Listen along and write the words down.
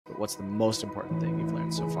what's the most important thing you've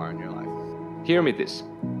learned so far in your life? Hear me this.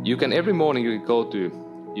 You can every morning you go to,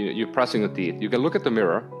 you're brushing your teeth. You can look at the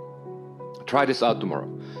mirror. Try this out tomorrow.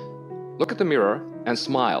 Look at the mirror and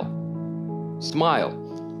smile. Smile.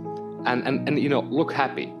 And look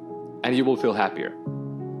happy. And you will feel happier.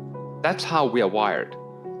 That's how we are wired.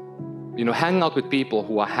 Hang out with people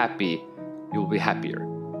who are happy, you'll be happier.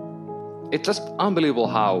 It's just unbelievable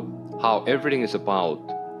how everything is about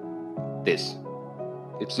this.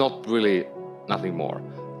 It's not really nothing more.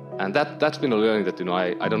 And that's been a learning that,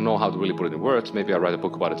 I don't know how to really put it in words. Maybe I'll write a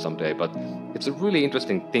book about it someday. But it's a really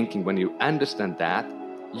interesting thinking when you understand that.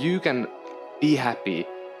 You can be happy.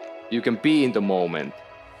 You can be in the moment.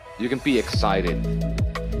 You can be excited.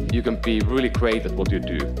 You can be really great at what you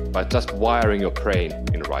do by just wiring your brain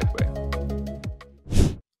in the right way.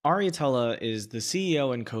 Ari Tulla is the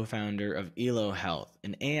CEO and co-founder of Elo Health,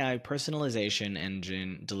 an AI personalization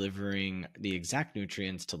engine delivering the exact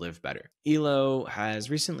nutrients to live better. Elo has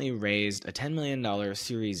recently raised a $10 million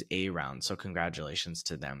Series A round, so congratulations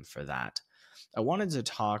to them for that. I wanted to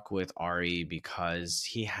talk with Ari because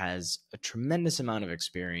he has a tremendous amount of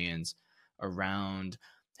experience around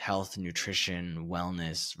health, nutrition,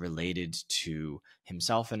 wellness related to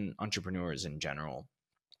himself and entrepreneurs in general.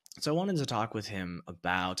 So I wanted to talk with him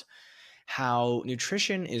about how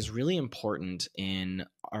nutrition is really important in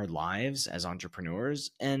our lives as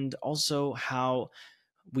entrepreneurs, and also how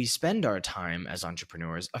we spend our time as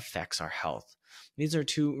entrepreneurs affects our health. These are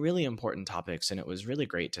two really important topics, and it was really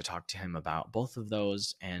great to talk to him about both of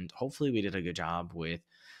those, and hopefully we did a good job with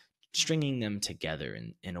stringing them together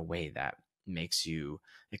in a way that makes you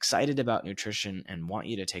excited about nutrition and want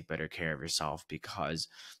you to take better care of yourself, because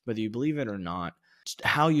whether you believe it or not,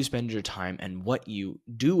 how you spend your time and what you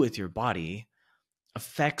do with your body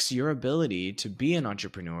affects your ability to be an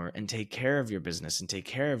entrepreneur and take care of your business and take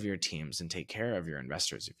care of your teams and take care of your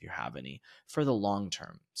investors, if you have any, for the long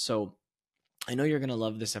term. So I know you're going to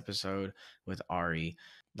love this episode with Ari.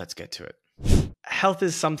 Let's get to it. Health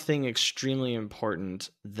is something extremely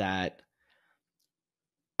important that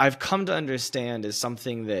I've come to understand is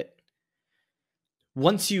something that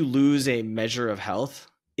once you lose a measure of health,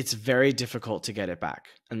 it's very difficult to get it back.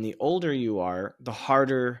 And the older you are, the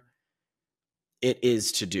harder it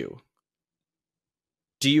is to do.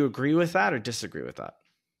 Do you agree with that or disagree with that?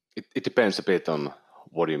 It depends a bit on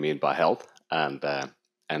what you mean by health and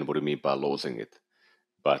what you mean by losing it.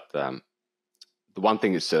 But the one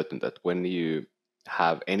thing is certain, that when you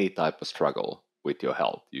have any type of struggle with your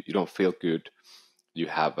health, you don't feel good, you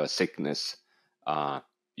have a sickness,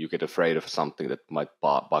 you get afraid of something that might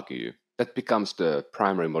bug you, that becomes the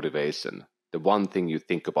primary motivation, the one thing you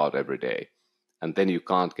think about every day. And then you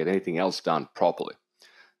can't get anything else done properly.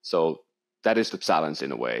 So that is the challenge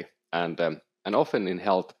in a way. And often in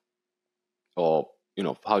health, or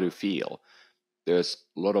how do you feel, there's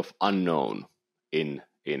a lot of unknown in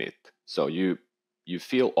it. So you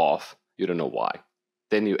feel off, you don't know why.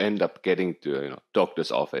 Then you end up getting to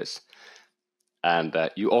doctor's office, and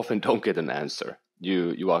you often don't get an answer.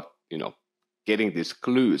 You are getting these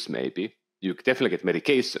clues. Maybe you definitely get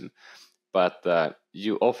medication, but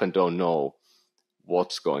you often don't know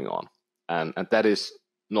what's going on, and that is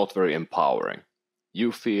not very empowering.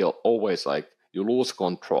 You feel always like you lose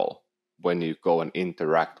control when you go and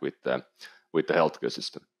interact with the healthcare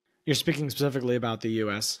system. You're speaking specifically about the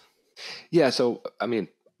U.S. Yeah. So I mean,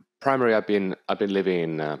 primarily I've been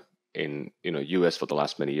living in U.S. for the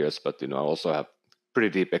last many years, but I also have pretty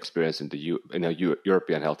deep experience in the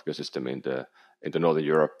European healthcare system in the Northern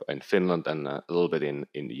Europe and Finland, and a little bit in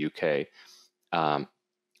the UK.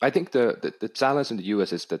 I think the challenge in the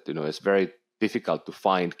US is that it's very difficult to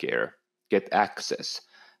find care, get access,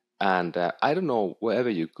 and I don't know, wherever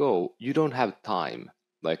you go, you don't have time.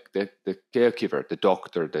 Like the caregiver, the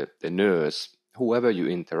doctor, the nurse, whoever you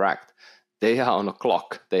interact, they are on a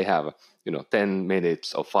clock. They have 10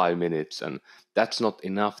 minutes or 5 minutes, and that's not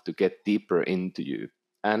enough to get deeper into you.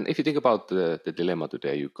 And if you think about the dilemma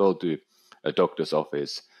today, you go to a doctor's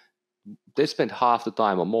office, they spend half the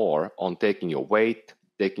time or more on taking your weight,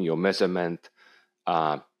 taking your measurement,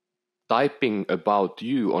 typing about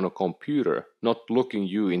you on a computer, not looking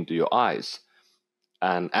you into your eyes,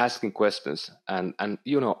 and asking questions. And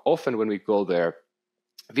often when we go there,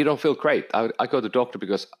 we don't feel great. I go to the doctor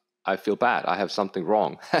because I feel bad. I have something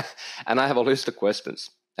wrong. And I have a list of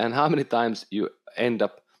questions. And how many times you end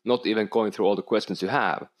up not even going through all the questions you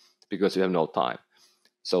have because you have no time.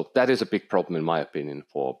 So that is a big problem, in my opinion,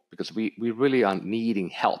 because we really are needing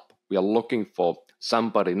help. We are looking for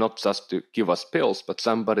somebody not just to give us pills, but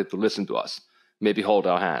somebody to listen to us, maybe hold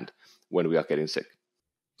our hand when we are getting sick.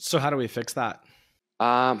 So how do we fix that?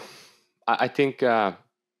 I think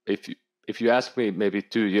if you asked me maybe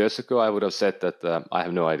 2 years ago, I would have said that I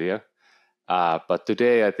have no idea. But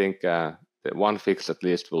today, I think that one fix at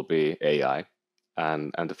least will be AI,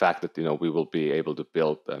 and the fact that we will be able to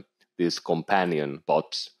build these companion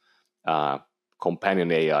bots,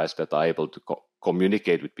 companion AIs that are able to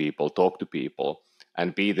communicate with people, talk to people,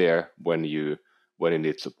 and be there when you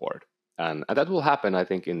need support. And that will happen, I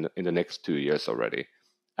think, in the next 2 years already.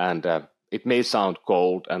 And it may sound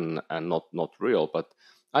cold and not real, but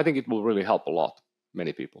I think it will really help a lot,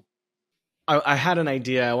 many people. I had an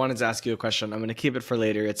idea. I wanted to ask you a question. I'm going to keep it for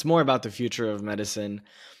later. It's more about the future of medicine.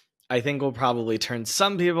 I think we'll probably turn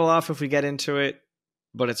some people off if we get into it,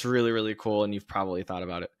 but it's really, really cool, and you've probably thought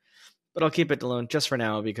about it. But I'll keep it alone just for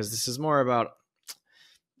now, because this is more about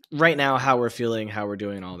right now, how we're feeling, how we're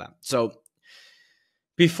doing, all that. So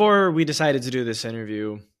before we decided to do this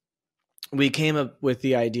interview, we came up with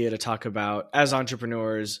the idea to talk about, as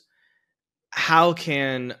entrepreneurs, how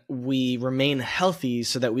can we remain healthy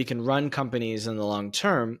so that we can run companies in the long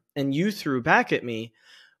term? And you threw back at me,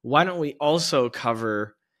 why don't we also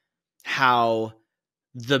cover how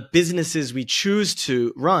the businesses we choose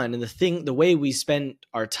to run and the way we spend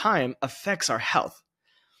our time affects our health?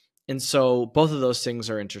 And so both of those things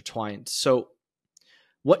are intertwined. So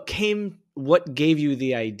what gave you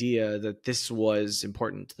the idea that this was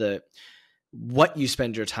important, what you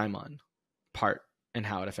spend your time on part and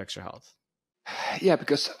how it affects your health? Yeah,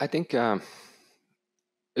 because I think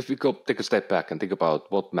if we go take a step back and think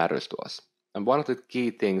about what matters to us, and one of the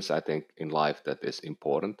key things I think in life that is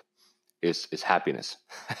important is happiness.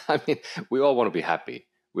 I mean, we all want to be happy.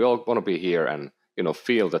 We all want to be here and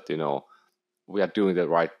feel that we are doing the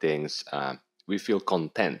right things. We feel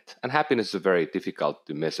content, and happiness is a very difficult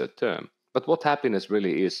to measure term. But what happiness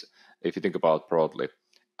really is, if you think about broadly,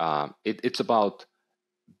 it's about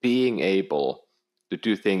being able to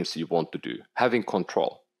do things you want to do, having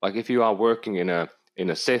control. Like if you are working in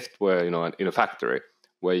a shift where in a factory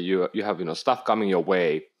where you have stuff coming your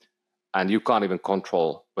way, and you can't even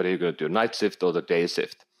control whether you're going to do a night shift or the day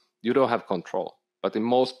shift. You don't have control. But in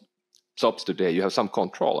most jobs today, you have some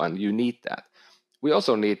control, and you need that. We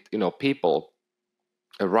also need people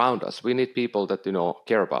around us. We need people that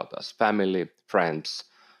care about us, family, friends,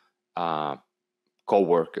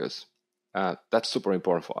 co-workers. That's super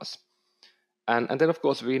important for us. And then, of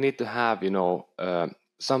course, we need to have,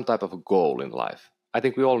 some type of a goal in life. I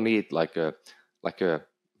think we all need like a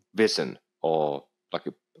vision, or like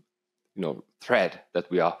a thread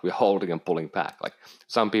that we're holding and pulling back. Like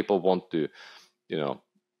some people want to,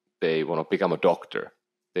 they want to become a doctor.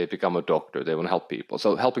 They become a doctor. They want to help people.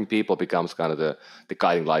 So helping people becomes kind of the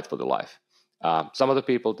guiding light for the life. Some other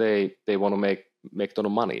people, they want to make a ton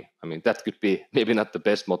of money. I mean, that could be maybe not the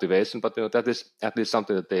best motivation, but that is at least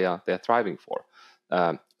something that they're thriving for.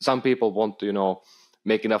 Some people want to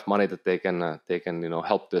make enough money that they can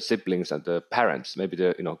help their siblings and their parents. Maybe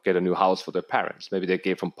they get a new house for their parents. Maybe they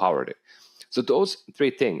came from poverty. So those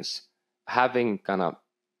three things, having kind of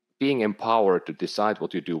being empowered to decide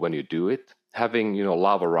what you do when you do it, having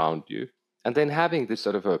love around you, and then having this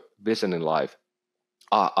sort of a vision in life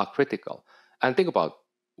are critical. And think about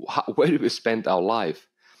where do we spend our life?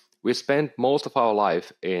 We spend most of our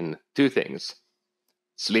life in two things: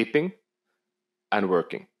 sleeping and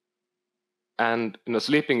working. And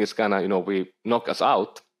sleeping is kind of we knock us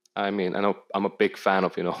out. I mean, I know I'm a big fan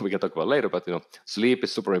of we can talk about later, but sleep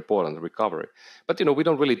is super important, recovery. But we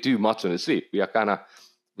don't really do much when we sleep. We are kind of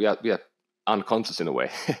we are unconscious in a way.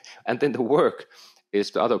 And then the work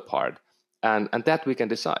is the other part, and that we can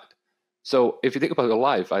decide. So if you think about your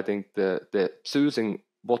life, I think the choosing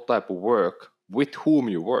what type of work, with whom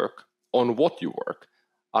you work, on what you work,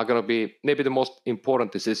 are going to be maybe the most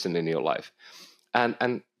important decision in your life.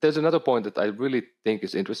 And there's another point that I really think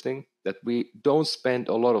is interesting, that we don't spend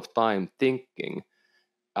a lot of time thinking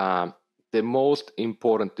the most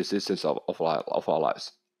important decisions of our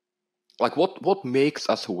lives. Like what makes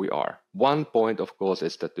us who we are. One point, of course,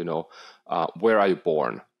 is that where are you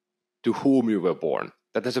born, to whom you were born.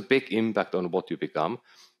 That has a big impact on what you become.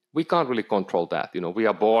 We can't really control that. We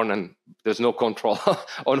are born, and there's no control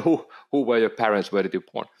on who were your parents, where did you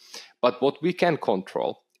born. But what we can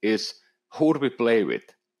control is who do we play with,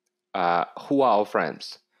 who are our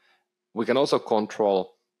friends. We can also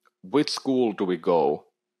control which school do we go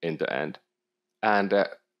in the end, and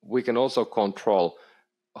we can also control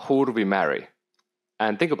who do we marry.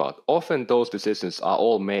 And think about, often those decisions are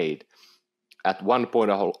all made at one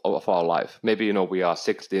point of our life. Maybe we are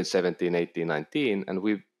 16, 17, 18, 19, and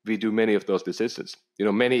we do many of those decisions.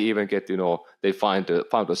 Many even get they found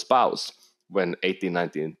a spouse when 18,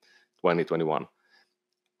 19, 20, 21.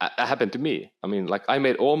 happened to me. I mean, like I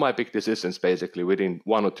made all my big decisions basically within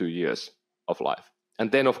 1 or 2 years of life.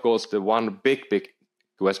 And then, of course, the one big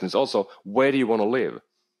question is also, where do you want to live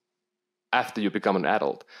after you become an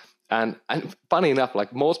adult? And funny enough,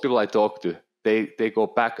 like most people I talk to, they go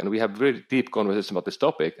back and we have really deep conversations about this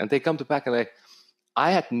topic, and they come to back and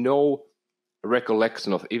I had no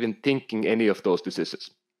recollection of even thinking any of those decisions.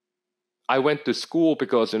 I went to school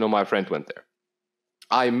because, my friend went there.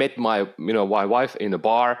 I met my wife in a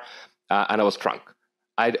bar, and I was drunk.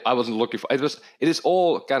 I wasn't looking for it. It is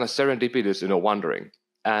all kind of serendipitous, wandering.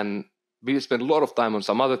 And we spend a lot of time on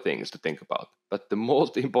some other things to think about. But the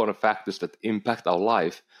most important factors that impact our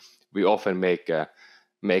life, we often make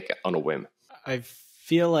on a whim. I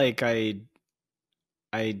feel like I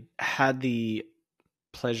had the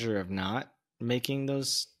pleasure of not making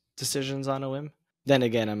those decisions on a whim. Then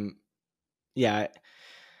again, I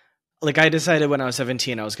decided when I was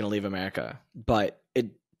 17 I was going to leave America, but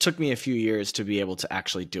it took me a few years to be able to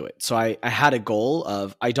actually do it. So I had a goal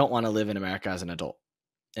of, I don't want to live in America as an adult.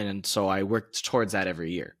 And so I worked towards that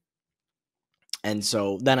every year. And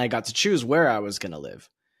so then I got to choose where I was going to live.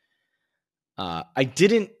 I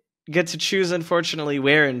didn't get to choose, unfortunately,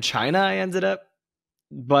 where in China I ended up,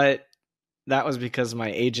 but that was because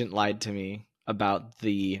my agent lied to me about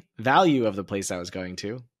the value of the place I was going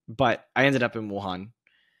to. But I ended up in Wuhan.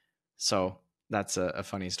 So that's a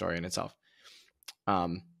funny story in itself.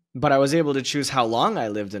 But I was able to choose how long I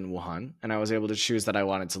lived in Wuhan, and I was able to choose that I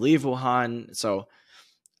wanted to leave Wuhan. So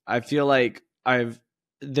I feel like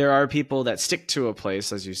there are people that stick to a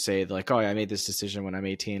place, as you say, like, oh, I made this decision when I'm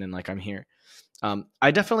 18 and like I'm here.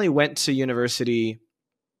 I definitely went to university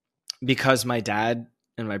because my dad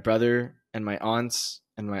and my brother and my aunts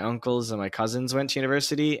and my uncles and my cousins went to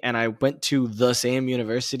university, and I went to the same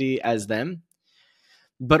university as them,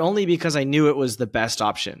 but only because I knew it was the best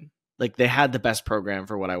option. Like they had the best program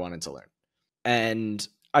for what I wanted to learn. And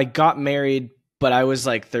I got married, but I was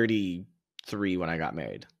like 33 when I got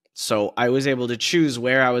married. So I was able to choose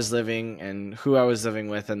where I was living and who I was living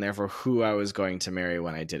with, and therefore who I was going to marry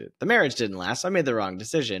when I did it. The marriage didn't last. I made the wrong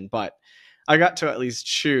decision, but I got to at least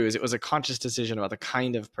choose. It was a conscious decision about the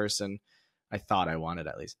kind of person I thought I wanted,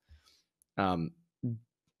 at least.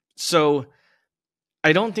 So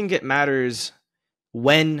I don't think it matters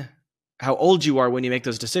how old you are when you make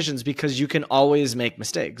those decisions, because you can always make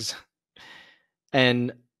mistakes.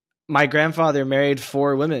 And my grandfather married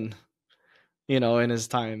 4 women, in his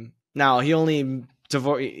time. Now he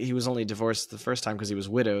was only divorced the first time because he was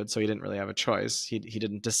widowed, so he didn't really have a choice. He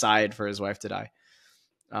didn't decide for his wife to die.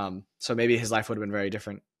 So maybe his life would have been very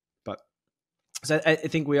different. But so I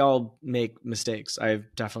think we all make mistakes.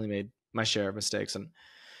 I've definitely made my share of mistakes, and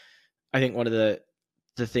I think one of the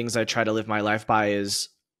things I try to live my life by is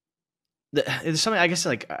there's something, I guess,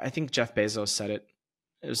 like I think Jeff Bezos said it.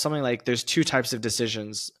 It was something like there's 2 types of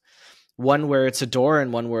decisions: one where it's a door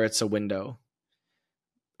and one where it's a window.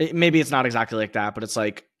 Maybe it's not exactly like that, but it's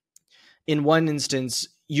like in one instance,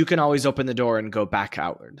 you can always open the door and go back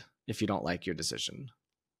outward if you don't like your decision.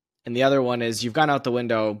 And the other one is you've gone out the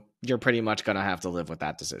window, you're pretty much going to have to live with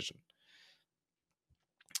that decision.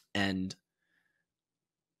 And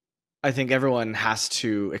I think everyone has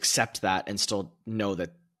to accept that and still know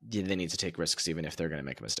that they need to take risks even if they're going to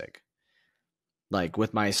make a mistake. Like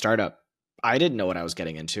with my startup, I didn't know what I was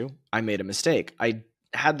getting into. I made a mistake. I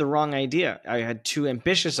had the wrong idea. I had too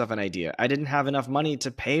ambitious of an idea. I didn't have enough money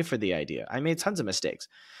to pay for the idea. I made tons of mistakes.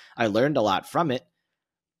 I learned a lot from it,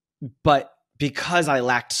 but because I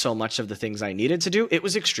lacked so much of the things I needed to do, it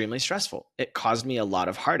was extremely stressful. It caused me a lot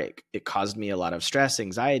of heartache. It caused me a lot of stress,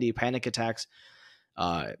 anxiety, panic attacks.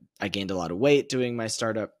 I gained a lot of weight doing my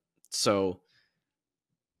startup. So,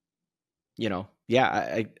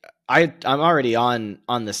 yeah, I'm already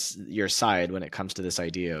on this your side when it comes to this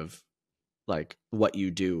idea of like what you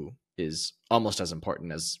do is almost as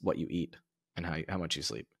important as what you eat and how much you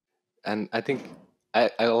sleep. And I think I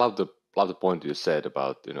love the point you said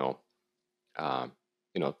about the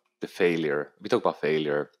failure. We talk about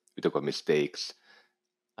failure. We talk about mistakes.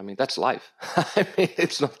 I mean, that's life. I mean,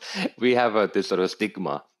 it's not. We have this sort of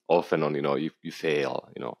stigma often on you fail.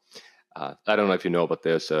 I don't know if you know, but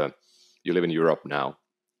you live in Europe now,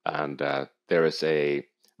 and there is a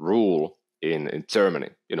rule in Germany.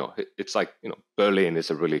 It's like Berlin is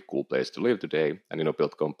a really cool place to live today, and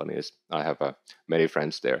build companies. I have many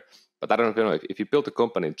friends there, but I don't know if you build a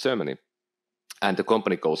company in Germany, and the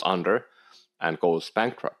company goes under and goes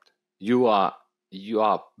bankrupt, you are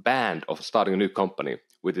banned of starting a new company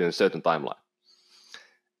within a certain timeline.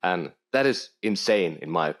 And that is insane,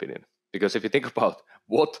 in my opinion, because if you think about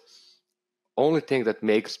what only thing that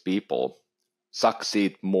makes people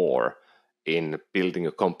succeed more in building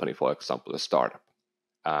a company, for example, a startup.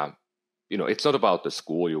 It's not about the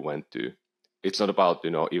school you went to. It's not about,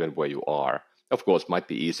 even where you are. Of course, it might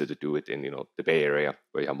be easier to do it in, the Bay Area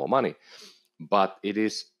where you have more money. But it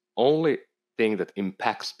is only thing that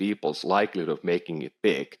impacts people's likelihood of making it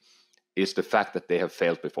big is the fact that they have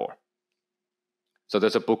failed before. So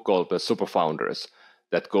there's a book called The Super Founders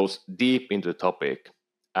that goes deep into the topic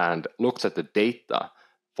and looks at the data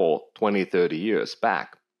for 20, 30 years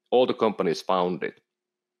back, all the companies founded,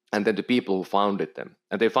 and then the people who founded them.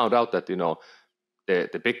 And they found out that,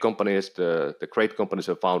 the big companies, the great companies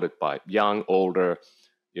are founded by young, older,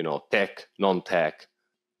 tech, non-tech,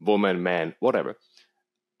 women, men, whatever.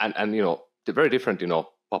 And they're very different,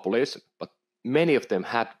 population, but many of them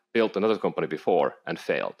had built another company before and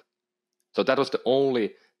failed. So that was the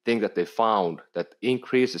only thing that they found that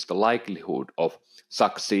increases the likelihood of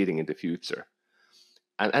succeeding in the future.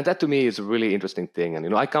 And that to me is a really interesting thing.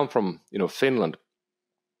 And, I come from, Finland,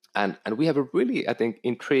 and we have a really, I think,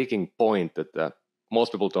 intriguing point that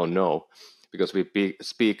most people don't know, because we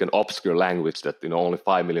speak an obscure language that, only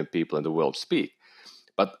 5 million people in the world speak.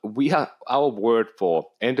 But we have our word for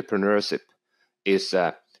entrepreneurship is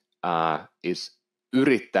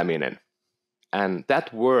yrittäminen. And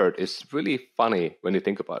that word is really funny when you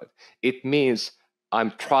think about it. It means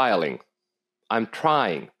I'm trialing. I'm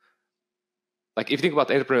trying. Like if you think about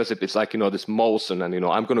entrepreneurship, it's like, this motion and,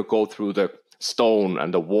 I'm going to go through the stone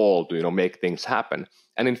and the wall to, make things happen.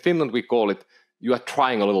 And in Finland, we call it, you are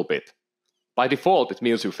trying a little bit. By default, it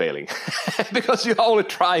means you're failing because you're only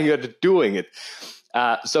trying, you're doing it.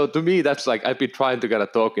 So to me, that's like, I've been trying to get a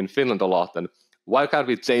talk in Finland a lot. And why can't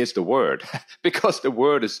we change the word? Because the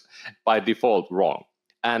word is by default wrong.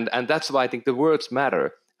 And that's why I think the words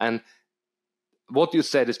matter. And what you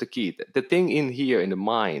said is the key. The thing in here in the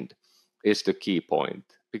mind is the key point.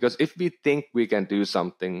 Because if we think we can do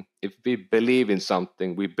something, if we believe in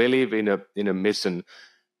something, we believe in a mission,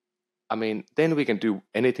 then we can do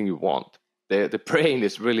anything you want. The brain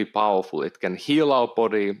is really powerful. It can heal our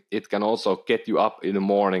body. It can also get you up in the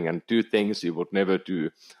morning and do things you would never do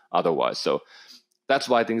otherwise. So that's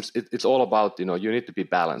why I think it's all about, you need to be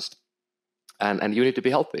balanced and you need to be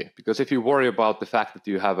healthy. Because if you worry about the fact that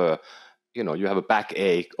you have a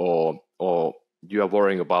backache or you are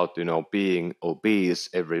worrying about, being obese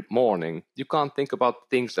every morning, you can't think about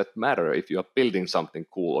things that matter if you are building something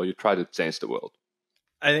cool or you try to change the world.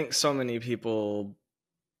 I think so many people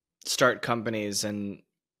start companies and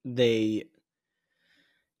they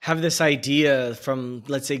have this idea from,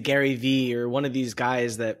 let's say, Gary Vee or one of these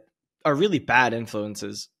guys that are really bad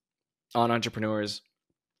influences on entrepreneurs,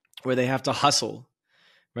 where they have to hustle,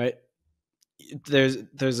 right?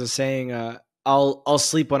 There's a saying, I'll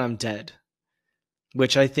sleep when I'm dead,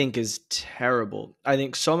 which I think is terrible. I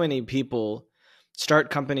think so many people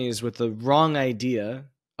start companies with the wrong idea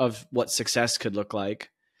of what success could look like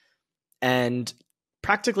and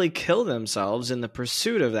practically kill themselves in the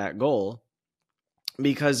pursuit of that goal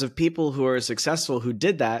because of people who are successful who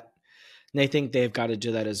did that, and they think they've got to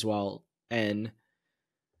do that as well. And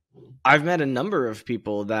I've met a number of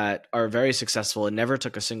people that are very successful and never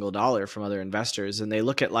took a single dollar from other investors, and they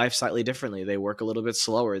look at life slightly differently. They work a little bit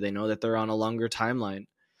slower. They know that they're on a longer timeline.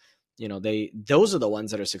 Those are the ones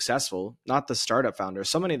that are successful, not the startup founders.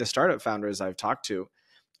 So many of the startup founders I've talked to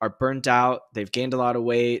are burnt out. They've gained a lot of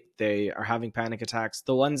weight. They are having panic attacks.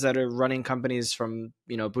 The ones that are running companies from,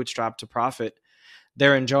 bootstrap to profit,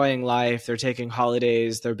 they're enjoying life. They're taking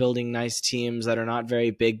holidays. They're building nice teams that are not very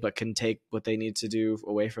big, but can take what they need to do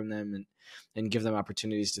away from them and give them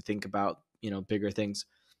opportunities to think about, bigger things.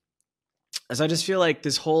 As I just feel like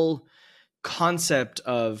this whole concept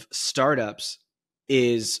of startups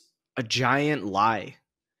is a giant lie,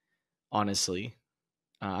 honestly.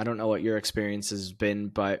 I don't know what your experience has been,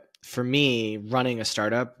 but for me, running a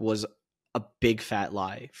startup was a big fat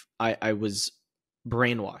lie. I was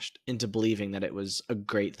brainwashed into believing that it was a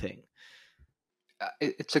great thing.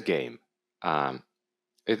 It's a game.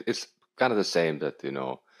 It's kind of the same that,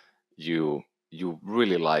 you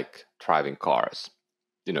really like driving cars.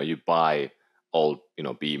 You buy old,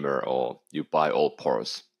 Beamer, or you buy old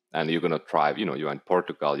Porsche, and you're going to drive, you're in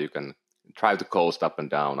Portugal, you can drive the coast up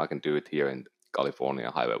and down. I can do it here in California,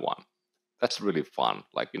 Highway 1. That's really fun.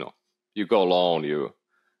 Like, you go alone, you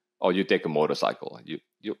take a motorcycle,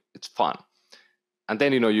 it's fun. And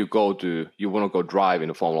then, you want to go drive in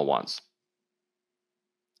the Formula Ones.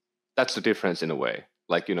 That's the difference in a way.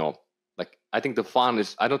 Like, I think the fun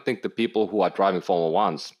is, I don't think the people who are driving Formula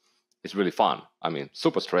Ones is really fun.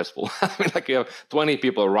 Super stressful. Like you have 20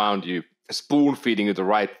 people around you, spoon feeding you the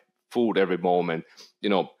right food every moment,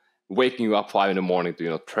 waking you up 5 a.m.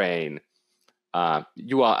 to, train.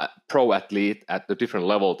 you are a pro athlete at a different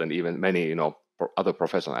level than even many, other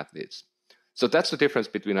professional athletes. So that's the difference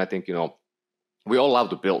between, I think, we all love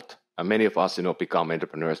to build. And many of us, become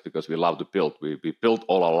entrepreneurs because we love to build. We build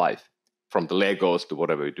all our life, from the Legos to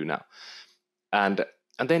whatever we do now. And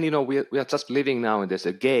then, we are just living now, and there's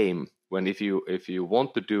a game when if you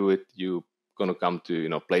want to do it, you're going to come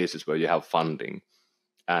to, places where you have funding,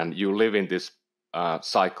 and you live in this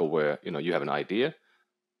cycle where, you have an idea,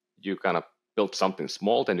 you kind of build something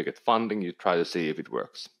small, then you get funding, you try to see if it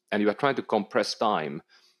works. And you are trying to compress time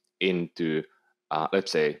into,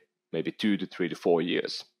 let's say, maybe 2 to 3 to 4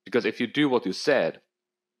 years. Because if you do what you said,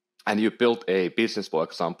 and you build a business, for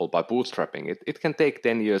example, by bootstrapping, it can take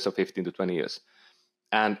 10 years or 15 to 20 years.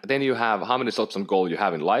 And then you have how many shots on goal you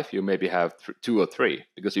have in life? You maybe have 2 or 3,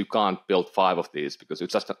 because you can't build 5 of these because you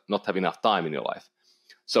just not have enough time in your life.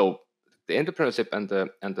 So the entrepreneurship and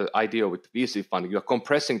the idea with VC funding, you're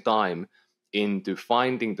compressing time into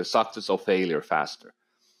finding the success or failure faster.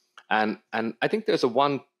 And I think there's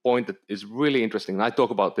one point that is really interesting. And I talk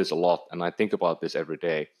about this a lot, and I think about this every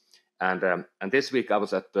day. And this week I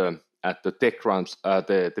was at the TechCrunch,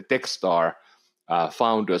 the TechStar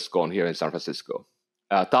Founders Con here in San Francisco.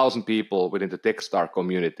 1,000 people within the TechStar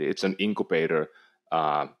community. It's an incubator,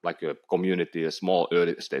 like a community, a small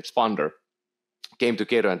early stage funder, came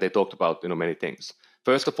together, and they talked about many things.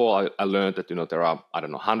 First of all, I learned that there are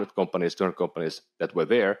 100 companies, 200 companies that were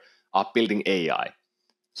there are building AI.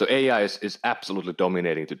 So AI is absolutely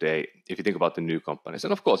dominating today if you think about the new companies.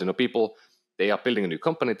 And of course, people, they are building a new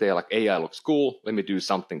company. They are like, AI looks cool. Let me do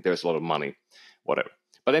something. There's a lot of money, whatever.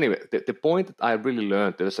 But anyway, the point that I really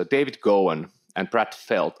learned, there's David Gowan and Brad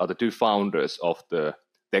Feld are the two founders of the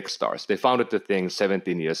TechStars. They founded the thing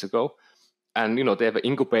 17 years ago. And, they have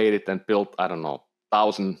incubated and built,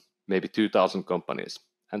 1,000, maybe 2,000 companies.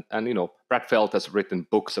 And Brad Feld has written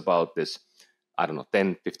books about this,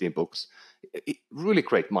 10, 15 books. Really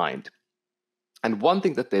great mind. And one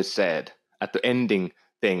thing that they said at the ending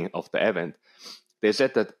thing of the event, they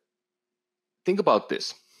said that, think about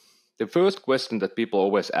this. The first question that people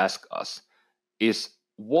always ask us is,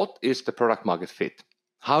 what is the product market fit?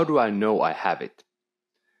 How do I know I have it?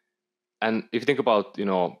 And if you think about,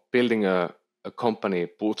 building a company,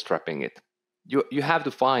 bootstrapping it, you have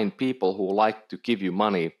to find people who like to give you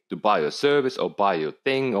money to buy a service or buy your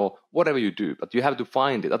thing or whatever you do, but you have to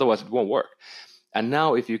find it, otherwise it won't work. And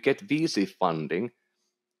now if you get VC funding,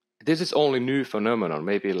 this is only new phenomenon,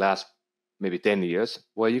 maybe 10 years,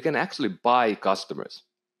 where you can actually buy customers.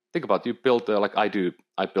 Think about it, you build, like I do,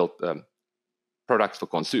 I built products for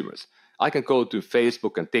consumers. I can go to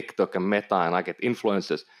Facebook and TikTok and Meta and I get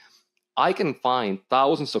influencers. I can find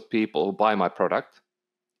thousands of people who buy my product,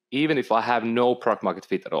 even if I have no product market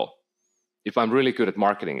fit at all. If I'm really good at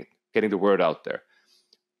marketing it, getting the word out there.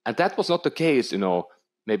 And that was not the case,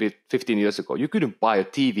 maybe 15 years ago. You couldn't buy a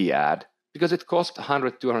TV ad because it cost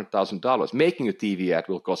 $100,000, $200,000. Making a TV ad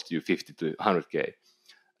will cost you 50 to 100K.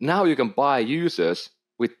 Now you can buy users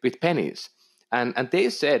with pennies. And they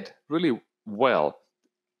said really well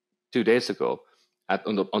 2 days ago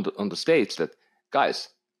on the stage that, guys,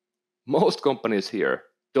 most companies here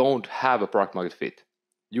don't have a product market fit.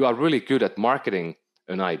 You are really good at marketing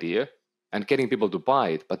an idea and getting people to buy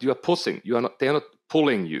it, but you are pushing. They are not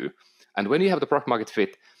pulling you. And when you have the product market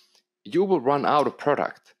fit, you will run out of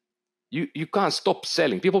product. You can't stop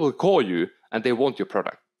selling. People will call you and they want your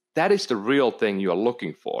product. That is the real thing you are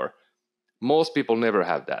looking for. Most people never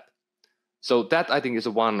have that. So that, I think, is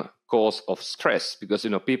one cause of stress because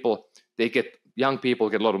young people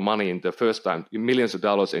get a lot of money in the first time, millions of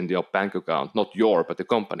dollars in your bank account, not your, but the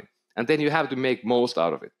company. And then you have to make most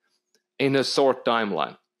out of it in a short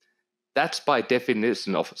timeline. That's by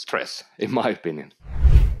definition of stress, in my opinion.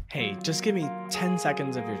 Hey, just give me 10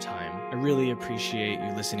 seconds of your time. I really appreciate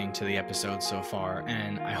you listening to the episode so far,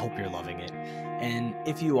 and I hope you're loving it. And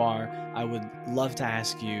if you are, I would love to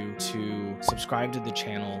ask you to subscribe to the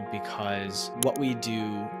channel because what we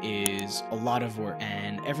do is a lot of work.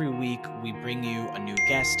 And every week we bring you a new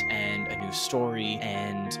guest and a new story.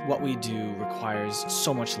 And what we do requires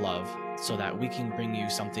so much love so that we can bring you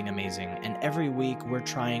something amazing. And every week we're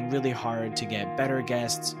trying really hard to get better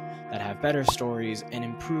guests that have better stories and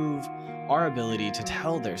improve our ability to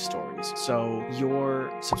tell their stories. So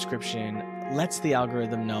your subscription lets the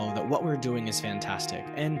algorithm know that what we're doing is fantastic.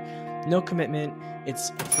 And no commitment,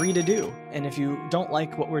 it's free to do. And if you don't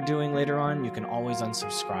like what we're doing later on, you can always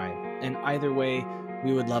unsubscribe. And either way,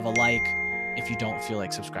 we would love a like if you don't feel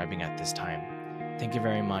like subscribing at this time. Thank you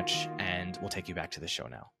very much, and we'll take you back to the show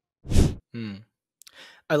now.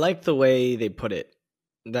 I like the way they put it.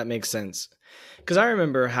 That makes sense. Because I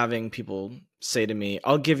remember having people say to me,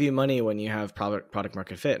 "I'll give you money when you have product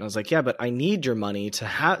market fit," and I was like, "Yeah, but I need your money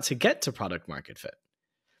to get to product market fit."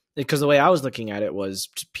 Because the way I was looking at it was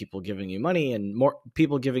people giving you money and more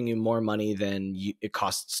people giving you more money than it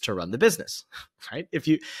costs to run the business, right? If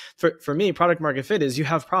you, for me, product market fit is you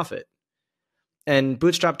have profit, and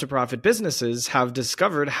bootstrap to profit businesses have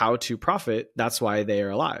discovered how to profit. That's why they are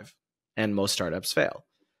alive, and most startups fail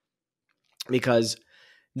because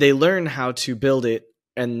they learn how to build it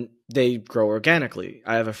and they grow organically.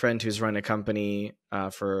 I have a friend who's run a company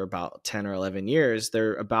for about 10 or 11 years.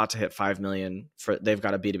 They're about to hit 5 million they've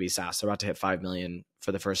got a B2B SaaS. They're about to hit 5 million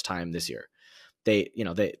for the first time this year.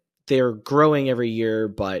 They're growing every year,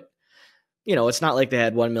 but it's not like they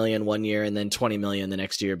had 1 million one year and then 20 million the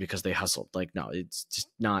next year because they hustled. Like, no, it's just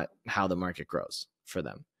not how the market grows for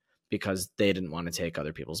them because they didn't want to take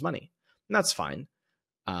other people's money. And that's fine.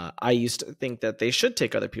 I used to think that they should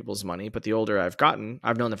take other people's money, but the older I've gotten,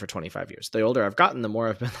 I've known them for 25 years. The older I've gotten, the more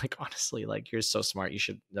I've been like, honestly, like, you're so smart. You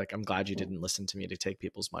should, like, I'm glad you didn't listen to me to take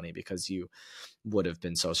people's money because you would have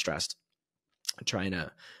been so stressed trying to,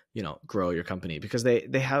 grow your company because they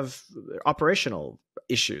have operational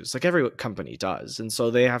issues like every company does. And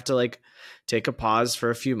so they have to like take a pause for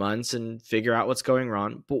a few months and figure out what's going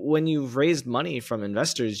wrong. But when you've raised money from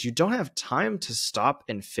investors, you don't have time to stop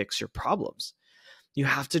and fix your problems. You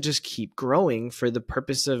have to just keep growing for the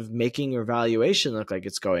purpose of making your valuation look like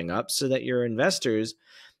it's going up so that your investors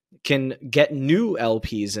can get new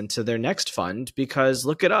LPs into their next fund. Because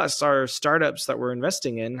look at us, our startups that we're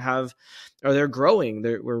investing in they're growing.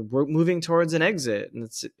 We're moving towards an exit, and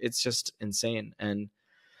it's just insane. And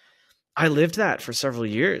I lived that for several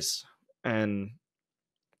years, and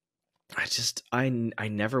I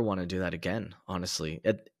never want to do that again. Honestly,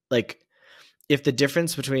 if the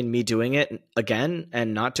difference between me doing it again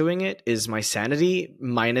and not doing it is my sanity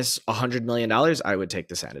minus $100 million, I would take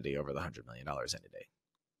the sanity over the $100 million any day.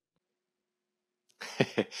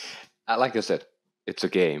 Like I said, it's a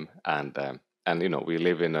game, and we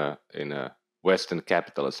live in a Western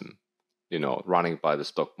capitalism, running by the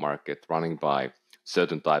stock market, running by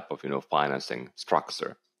certain type of financing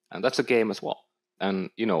structure, and that's a game as well.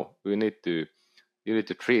 And you need to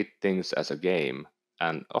treat things as a game,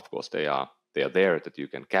 and of course they are there that you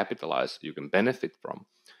can capitalize, you can benefit from,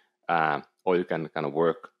 or you can kind of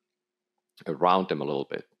work around them a little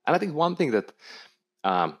bit. And I think one thing that,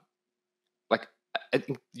 I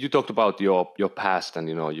think you talked about your past and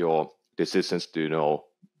your decisions to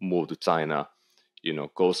move to China,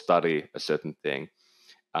 go study a certain thing.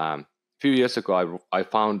 A few years ago, I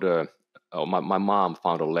found my mom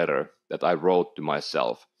found a letter that I wrote to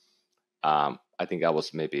myself. I think I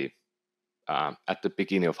was maybe at the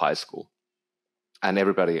beginning of high school. And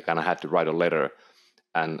everybody kind of had to write a letter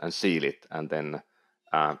and seal it, and then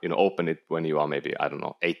open it when you are maybe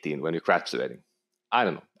 18 when you're graduating. I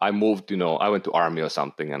don't know. I moved, I went to army or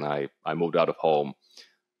something, and I moved out of home,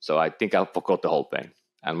 so I think I forgot the whole thing.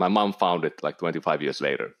 And my mom found it like 25 years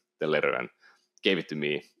later, the letter, and gave it to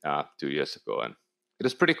me 2 years ago, and it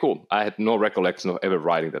was pretty cool. I had no recollection of ever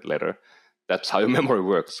writing that letter. That's how your memory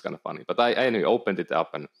works. It's kind of funny, but I anyway opened it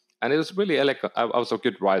up, and it was really elegant. I was a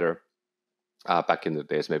good writer. Back in the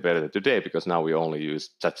days, maybe better than today, because now we only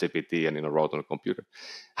use ChatGPT and wrote on a computer,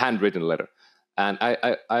 handwritten letter. And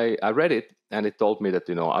I read it, and it told me that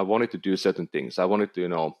I wanted to do certain things. I wanted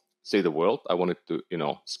to see the world. I wanted to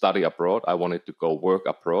study abroad. I wanted to go work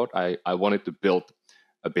abroad. I wanted to build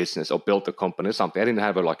a business or build a company or something. I didn't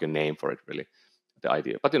have a name for it really, the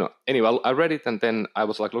idea. But anyway, I read it, and then I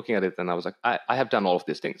was looking at it, and I was like, I have done all of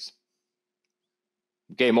these things.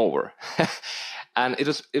 Game over. And it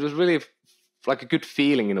was really like a good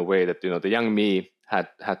feeling in a way that the young me had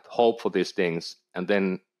hope for these things, and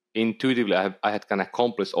then intuitively I had kind of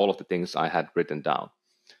accomplished all of the things I had written down,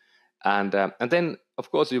 and then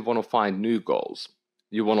of course you want to find new goals,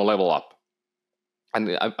 you want to level up,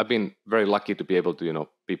 and I've been very lucky to be able to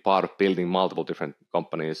be part of building multiple different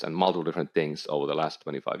companies and multiple different things over the last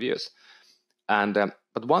 25 years, and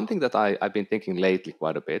but one thing that I've been thinking lately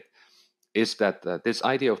quite a bit is that this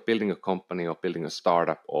idea of building a company or building a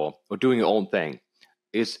startup or doing your own thing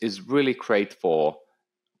is really great for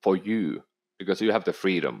you, because you have the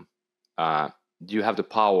freedom, you have the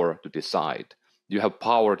power to decide, you have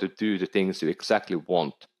power to do the things you exactly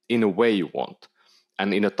want in a way you want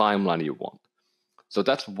and in a timeline you want. So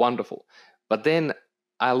that's wonderful. But then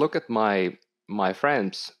I look at my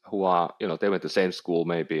friends who are they went to the same school,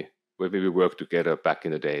 maybe we worked together back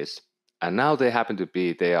in the days, and now they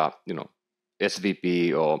are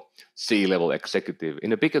SVP or C-level executive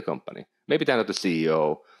in a bigger company. Maybe they're not the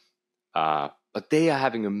CEO, but they are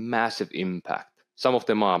having a massive impact. Some of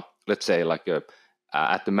them are, let's say, like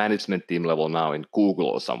at the management team level now in Google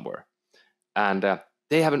or somewhere. And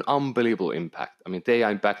they have an unbelievable impact. I mean, they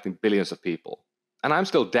are impacting billions of people. And I'm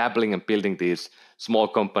still dabbling and building these small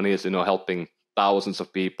companies, helping thousands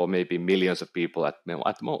of people, maybe millions of people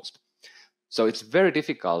at most. So it's very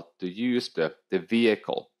difficult to use the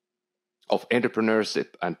vehicle of entrepreneurship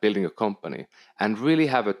and building a company and really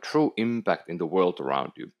have a true impact in the world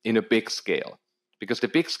around you in a big scale. Because the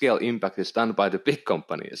big scale impact is done by the big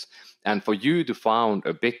companies. And for you to found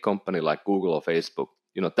a big company like Google or Facebook,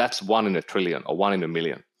 that's 1 in a trillion or 1 in a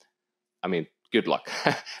million. I mean, good luck.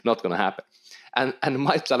 Not going to happen. And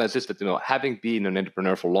my challenge is that, having been an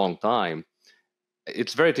entrepreneur for a long time,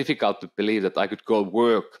 it's very difficult to believe that I could go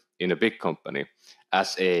work in a big company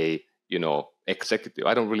as a, executive.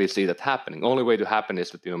 I don't really see that happening. Only way to happen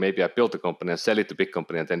is that, maybe I build a company and sell it to a big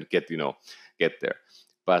company and then get there.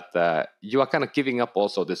 But you are kind of giving up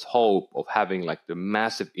also this hope of having like the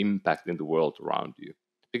massive impact in the world around you.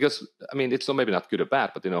 Because, I mean, it's maybe not good or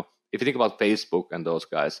bad, but, if you think about Facebook and those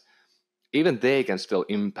guys, even they can still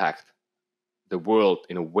impact the world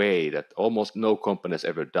in a way that almost no company has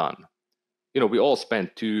ever done. We all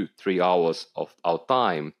spend 2-3 hours of our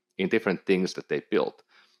time in different things that they built,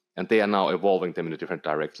 and they are now evolving them in a different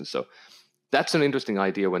direction. So that's an interesting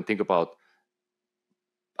idea when think about,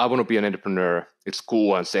 I want to be an entrepreneur. It's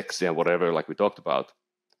cool and sexy and whatever, like we talked about.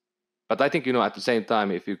 But I think, at the same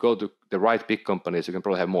time, if you go to the right big companies, you can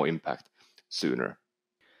probably have more impact sooner.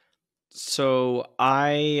 So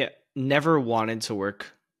I never wanted to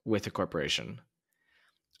work with a corporation.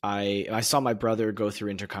 I saw my brother go through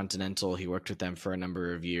Intercontinental. He worked with them for a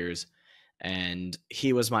number of years, and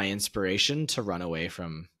he was my inspiration to run away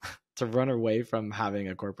from having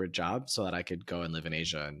a corporate job so that I could go and live in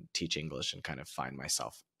Asia and teach English and kind of find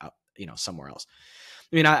myself out, somewhere else.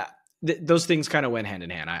 I mean, those things kind of went hand in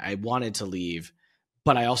hand. I wanted to leave,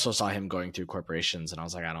 but I also saw him going through corporations, and I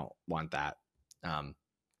was like, I don't want that.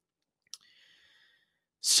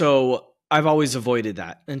 So I've always avoided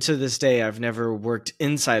that. And to this day, I've never worked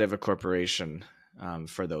inside of a corporation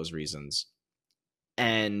for those reasons.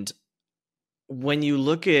 And when you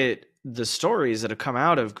look at the stories that have come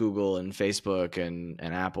out of Google and Facebook and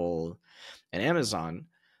Apple and Amazon,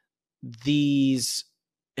 these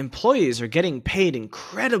employees are getting paid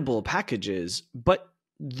incredible packages, but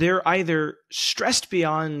they're either stressed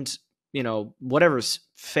beyond, whatever's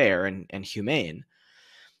fair and humane,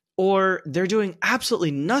 or they're doing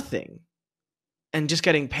absolutely nothing and just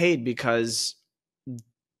getting paid because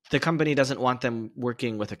the company doesn't want them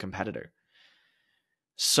working with a competitor.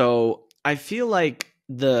 So I feel like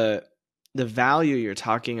the value you're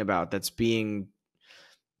talking about that's being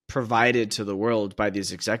provided to the world by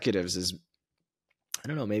these executives is, I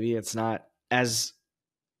don't know, maybe it's not as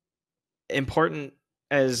important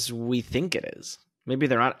as we think it is. Maybe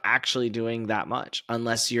they're not actually doing that much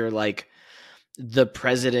unless you're like the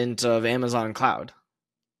president of Amazon Cloud,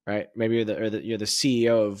 right? Maybe you're the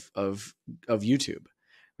CEO of YouTube,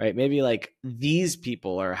 right? Maybe like these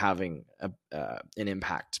people are having an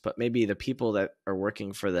impact, but maybe the people that are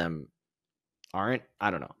working for them aren't.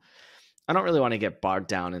 I don't know. I don't really want to get bogged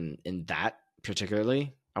down in that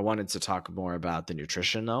particularly. I wanted to talk more about the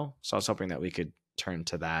nutrition though, so I was hoping that we could turn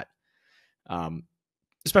to that,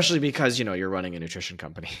 especially because you're running a nutrition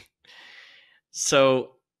company.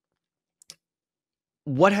 So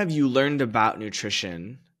what have you learned about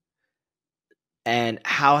nutrition, and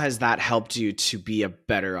how has that helped you to be a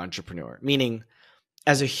better entrepreneur? Meaning,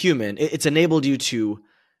 as a human, it's enabled you to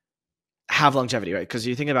have longevity, right? Because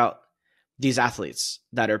you think about these athletes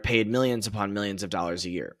that are paid millions upon millions of dollars a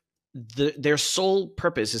year. Their sole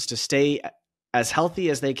purpose is to stay as healthy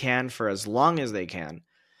as they can for as long as they can.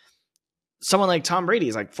 Someone like Tom Brady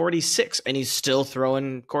is like 46 and he's still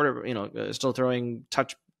throwing still throwing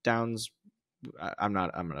touchdowns. I'm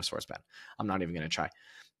not a sports fan. I'm not even going to try.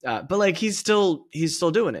 But like he's still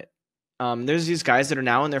doing it. There's these guys that are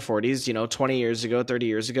now in their 40s, 20 years ago, 30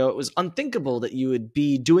 years ago, it was unthinkable that you would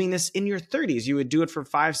be doing this in your 30s. You would do it for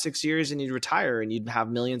 5-6 years and you'd retire and you'd have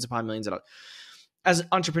millions upon millions of dollars. As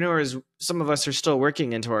entrepreneurs, some of us are still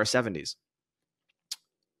working into our 70s.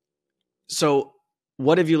 So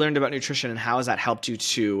what have you learned about nutrition, and how has that helped you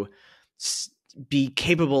to be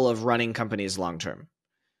capable of running companies long-term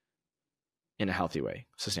in a healthy way,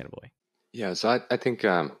 sustainable way? Yeah, so I think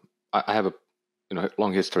I have a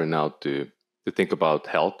long history now to think about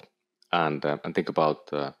health and think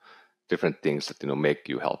about different things that make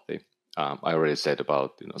you healthy. I already said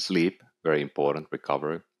about sleep, very important,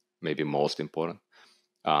 recovery, maybe most important.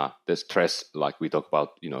 The stress, like we talk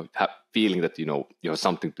about, feeling that you have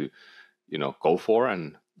something to go for,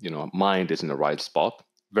 and mind is in the right spot,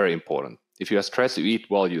 very important. If you are stressed, you eat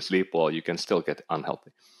well, you sleep well, you can still get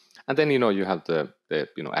unhealthy. And then, you have the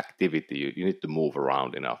activity. You need to move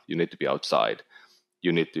around enough. You need to be outside.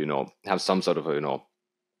 You need to, have some sort of a,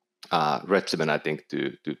 regimen, I think,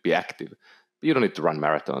 to be active. You don't need to run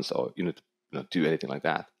marathons or you need to do anything like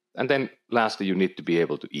that. And then lastly, you need to be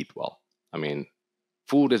able to eat well. I mean,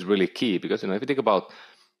 food is really key because, if you think about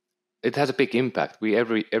it, has a big impact. We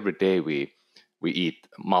every day we eat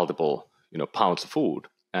multiple, pounds of food,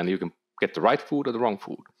 and you can get the right food or the wrong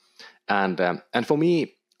food. And for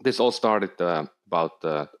me, this all started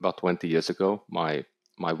about 20 years ago. My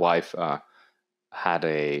wife had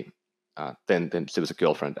then she was a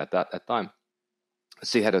girlfriend at that time.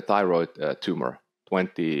 She had a thyroid tumor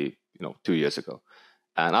 2 years ago,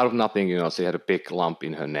 and out of nothing, she had a big lump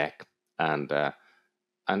in her neck, and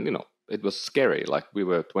it was scary. Like, we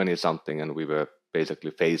were 20 something, and we were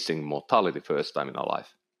basically facing mortality first time in our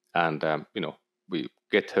life, and we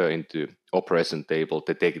get her into operation table.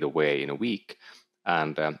 They take it away in a week,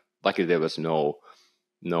 and luckily there was no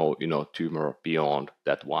tumor beyond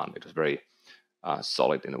that one. It was very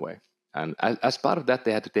solid in a way. And as part of that,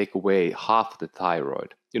 they had to take away half the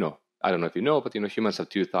thyroid. I don't know if you know, but humans have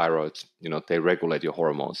 2 thyroids. They regulate your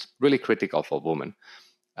hormones, really critical for women.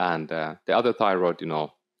 And the other thyroid,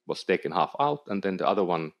 was taken half out, and then the other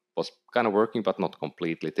one was kind of working, but not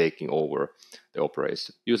completely taking over the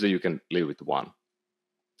operation. Usually, you can live with one,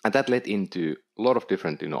 and that led into a lot of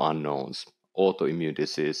different, unknowns, autoimmune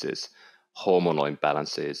diseases, hormonal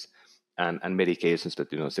imbalances, and medications that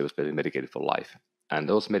she was basically medicated for life. And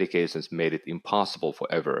those medications made it impossible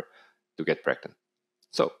forever to get pregnant.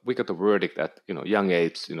 So we got the verdict at young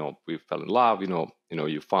age. We fell in love.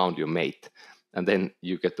 You found your mate, and then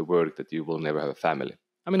you get the verdict that you will never have a family.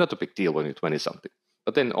 I mean, not a big deal when you're 20 something,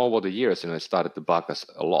 but then over the years, it started to bug us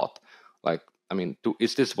a lot. Like, I mean,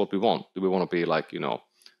 is this what we want? Do we want to be like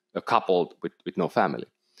a couple with no family?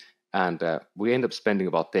 And we end up spending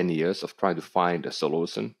about 10 years of trying to find a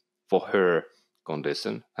solution for her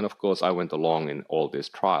condition. And of course, I went along in all these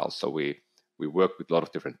trials. So we worked with a lot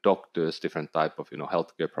of different doctors, different type of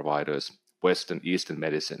healthcare providers, Western, Eastern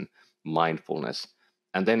medicine, mindfulness.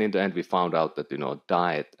 And then in the end, we found out that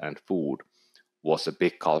diet and food was a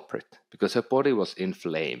big culprit because her body was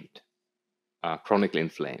inflamed, chronically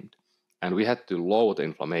inflamed. And we had to lower the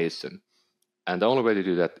inflammation. And the only way to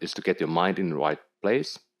do that is to get your mind in the right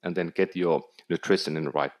place and then get your nutrition in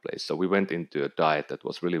the right place. So we went into a diet that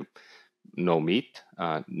was really no meat,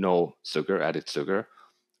 no sugar, added sugar,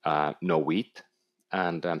 no wheat.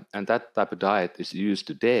 And that type of diet is used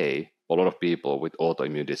today for a lot of people with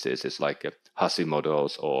autoimmune diseases like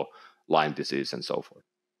Hashimoto's or Lyme disease and so forth.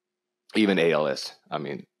 Even ALS, I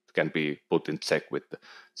mean, can be put in check with the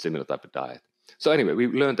similar type of diet. So anyway, we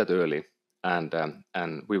learned that early, and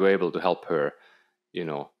we were able to help her,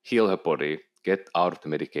 heal her body, get out of the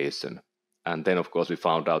medication. And then, of course, we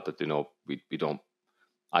found out that,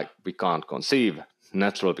 we can't conceive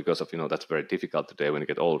natural because of, that's very difficult today when you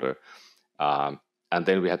get older. And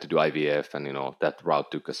then we had to do IVF, and, that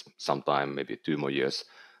route took us some time, maybe 2 more years.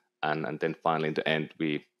 And then finally, in the end,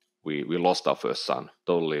 we lost our first son,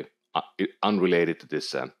 totally unrelated to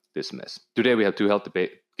this mess. Today, we have 2 healthy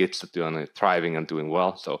kids that are thriving and doing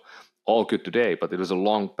well. So all good today, but it was a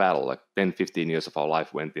long battle, like 10, 15 years of our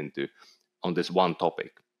life went into on this one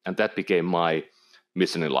topic. And that became my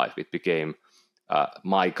mission in life. It became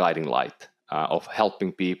my guiding light of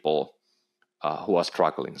helping people who are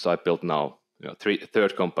struggling. So I built now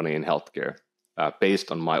third company in healthcare based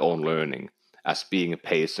on my own learning as being a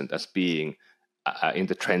patient, as being in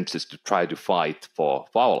the trenches to try to fight for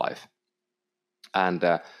our life. And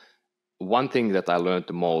one thing that I learned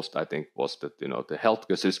the most, I think, was that the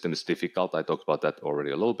healthcare system is difficult. I talked about that already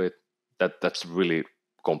a little bit. That's really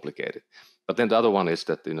complicated. But then the other one is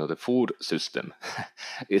that the food system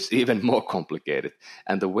is even more complicated.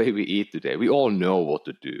 And the way we eat today, we all know what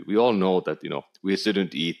to do. We all know that we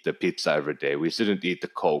shouldn't eat the pizza every day. We shouldn't eat the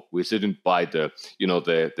Coke. We shouldn't buy the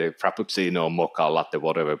frappuccino, mocha, latte,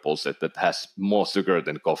 whatever bullshit that has more sugar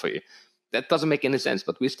than coffee. That doesn't make any sense,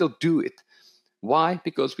 but we still do it. Why?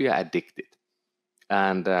 Because we are addicted.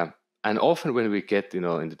 And often when we get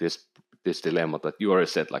into this dilemma that you already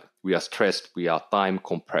said, like, we are stressed, we are time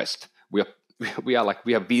compressed. We are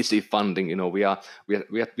VC funding, we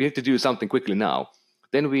have to do something quickly now.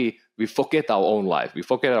 Then we forget our own life, we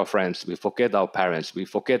forget our friends, we forget our parents, we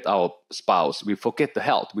forget our spouse, we forget the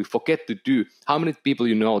health, we forget to do. How many people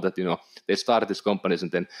that they started these companies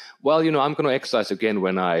and then, I'm going to exercise again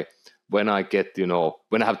when I get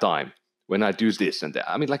when I have time, when I do this and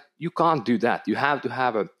that. I mean, like, you can't do that. You have to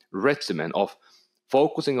have a regimen of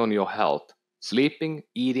focusing on your health, sleeping,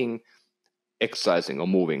 eating, exercising, or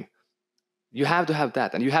moving you have to have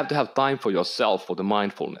that, and you have to have time for yourself, for the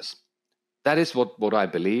mindfulness. That is what I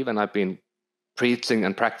believe, and I've been preaching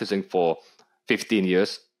and practicing for 15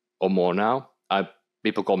 years or more now.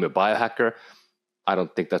 People call me a biohacker. I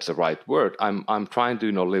don't think that's the right word. I'm trying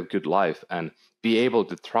to live good life and be able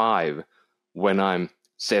to thrive when I'm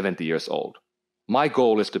 70 years old. My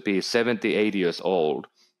goal is to be 70, 80 years old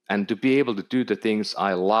and to be able to do the things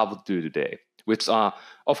I love to do today, which are,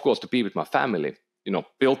 of course, to be with my family,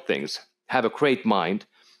 build things, have a great mind,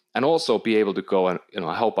 and also be able to go and,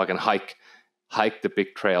 I hope I can hike the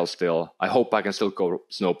big trail still. I hope I can still go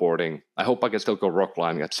snowboarding. I hope I can still go rock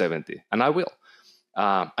climbing at 70, and I will.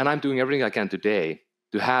 And I'm doing everything I can today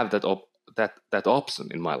to have that option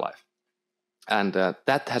in my life. And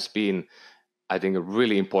that has been, I think, a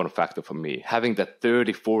really important factor for me, having that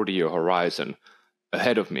 30, 40-year horizon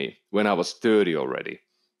ahead of me when I was 30 already.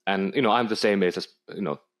 And, I'm the same age as,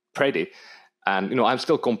 Preddy. And, I'm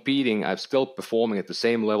still competing. I'm still performing at the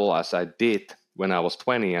same level as I did when I was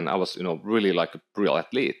 20. And I was, really like a real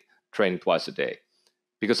athlete, training twice a day.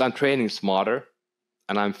 Because I'm training smarter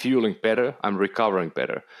and I'm fueling better. I'm recovering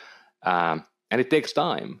better. And it takes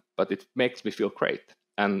time, but it makes me feel great.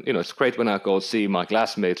 And, it's great when I go see my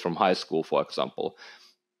classmates from high school, for example.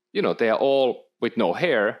 They are all with no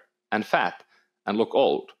hair and fat and look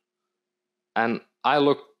old. And I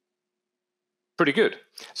look pretty good.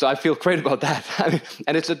 So I feel great about that.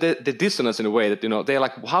 And it's the dissonance in a way that, they're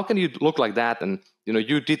like, how can you look like that? And,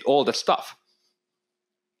 you did all that stuff.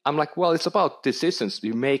 I'm like, well, it's about decisions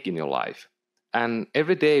you make in your life. And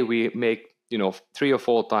every day we make, 3 or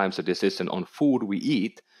 4 times a decision on food we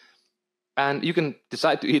eat. And you can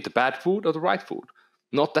decide to eat the bad food or the right food.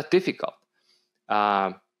 Not that difficult.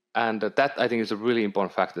 And that, I think, is a really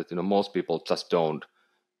important factor that, most people just don't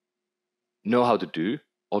know how to do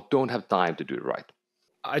or don't have time to do it right.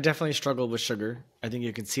 I definitely struggle with sugar. I think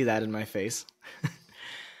you can see that in my face.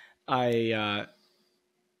 There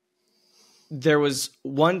was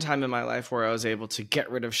one time in my life where I was able to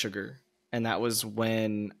get rid of sugar. And that was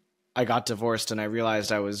when I got divorced and I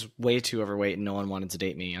realized I was way too overweight and no one wanted to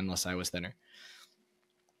date me unless I was thinner.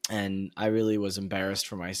 And I really was embarrassed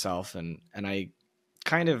for myself. And I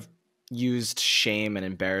kind of used shame and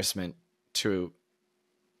embarrassment to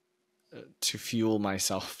fuel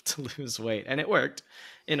myself to lose weight. And it worked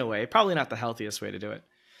in a way, probably not the healthiest way to do it,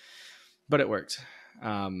 but it worked.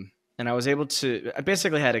 And I was able to, I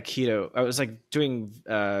basically had a keto. I was like doing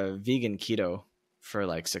vegan keto for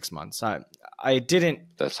like 6 months. I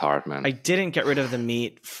didn't. That's hard, man. I didn't get rid of the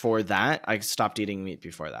meat for that. I stopped eating meat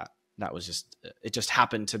before that. That was just, it just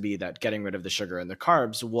happened to be that getting rid of the sugar and the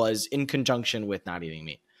carbs was in conjunction with not eating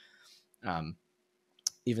meat.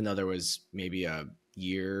 Even though there was maybe a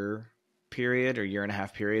year period or year and a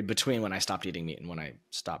half period between when I stopped eating meat and when I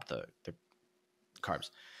stopped the carbs.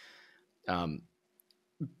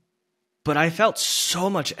 But I felt so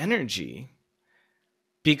much energy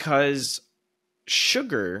because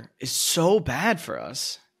sugar is so bad for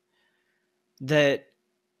us that,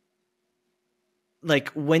 like,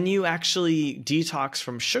 when you actually detox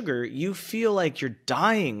from sugar, you feel like you're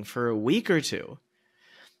dying for a week or two.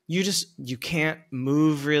 You can't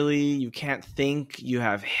move really. You can't think. You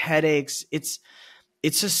have headaches. It's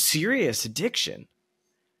a serious addiction.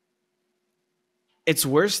 It's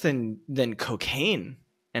worse than cocaine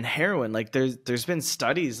and heroin. Like there's been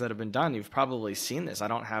studies that have been done. You've probably seen this. I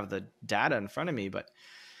don't have the data in front of me, but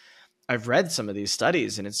I've read some of these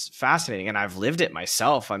studies and it's fascinating. And I've lived it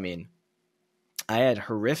myself. I mean, I had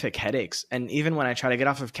horrific headaches. And even when I try to get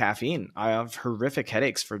off of caffeine, I have horrific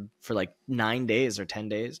headaches for like 9 days or 10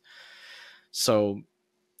 days. So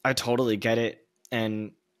I totally get it.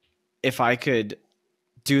 And if I could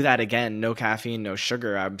do that again, no caffeine, no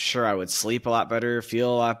sugar, I'm sure I would sleep a lot better,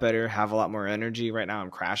 feel a lot better, have a lot more energy. Right now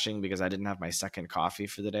I'm crashing because I didn't have my second coffee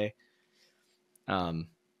for the day.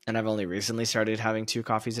 And I've only recently started having 2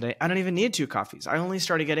 coffees a day. I don't even need 2 coffees. I only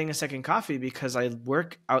started getting a second coffee because I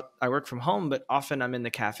work from home, but often I'm in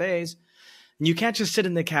the cafes. And you can't just sit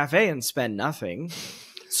in the cafe and spend nothing.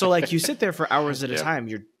 So like you sit there for hours at a time.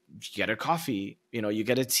 You get a coffee, you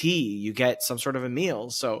get a tea, you get some sort of a meal.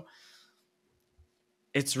 So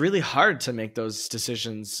it's really hard to make those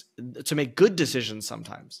decisions, to make good decisions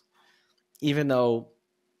sometimes, even though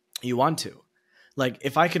you want to. Like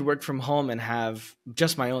if I could work from home and have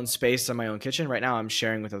just my own space and my own kitchen, right now I'm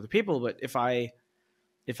sharing with other people. But if I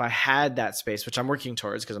had that space, which I'm working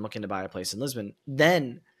towards because I'm looking to buy a place in Lisbon,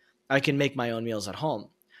 then I can make my own meals at home.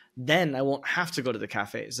 Then I won't have to go to the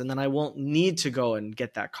cafes, and then I won't need to go and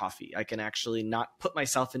get that coffee. I can actually not put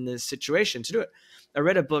myself in this situation to do it. I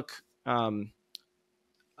read a book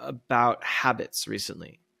about habits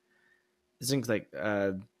recently. I think like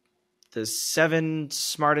the 7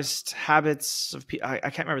 smartest habits of people. I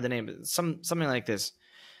can't remember the name, but something like this.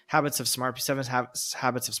 Habits of smart 7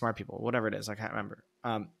 habits of smart people, whatever it is. I can't remember.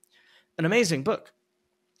 An amazing book.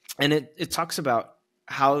 And it talks about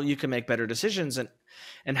how you can make better decisions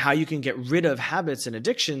and how you can get rid of habits and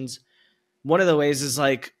addictions. One of the ways is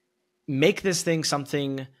like, make this thing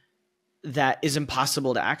something that is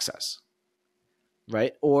impossible to access,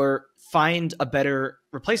 right? Or find a better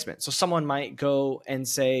replacement. So someone might go and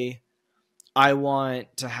say, I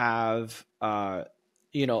want to have, a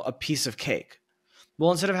piece of cake.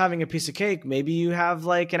 Well, instead of having a piece of cake, maybe you have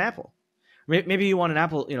like an apple. Maybe you want an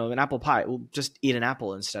apple, an apple pie. Well, just eat an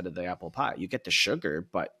apple instead of the apple pie. You get the sugar,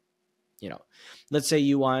 but, let's say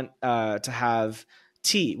you want to have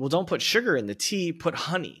tea. Well, don't put sugar in the tea, put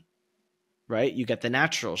honey, right? You get the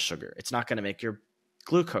natural sugar. It's not going to make your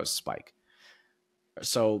glucose spike.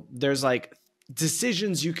 So there's like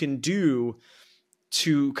decisions you can do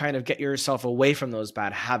to kind of get yourself away from those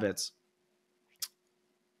bad habits.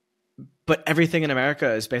 But everything in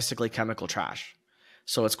America is basically chemical trash.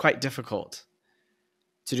 So it's quite difficult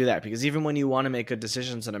to do that, because even when you want to make good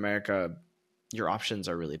decisions in America, your options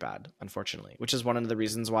are really bad, unfortunately, which is one of the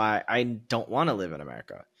reasons why I don't want to live in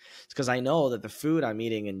America. It's because I know that the food I'm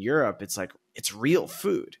eating in Europe, it's real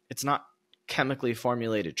food. It's not chemically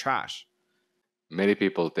formulated trash. Many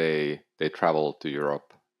people, they travel to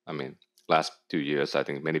Europe. I mean, last 2 years, I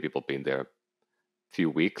think many people been there a few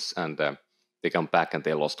weeks, and they come back and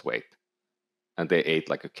they lost weight and they ate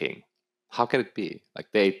like a king. How can it be? Like,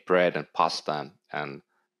 they ate bread and pasta and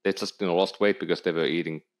they just lost weight because they were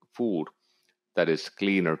eating food that is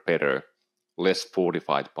cleaner, better, less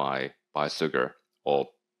fortified by sugar or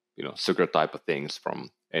sugar type of things from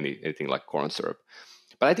anything like corn syrup.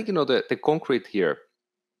 But I think the concrete here,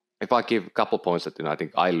 if I give a couple points that I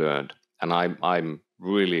think I learned, and I'm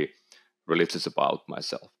really religious about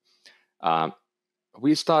myself.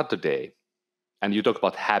 We start the day, and you talk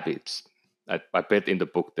about habits. I bet in the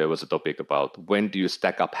book there was a topic about when do you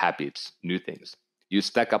stack up habits, new things. You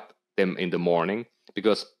stack up them in the morning,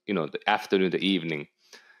 because the afternoon, the evening,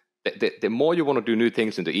 the more you want to do new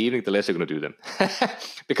things in the evening, the less you're going to do them.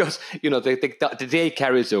 Because the day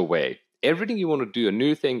carries you away. Everything you want to do, a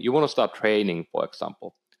new thing, you want to start training, for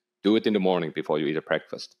example, do it in the morning before you eat a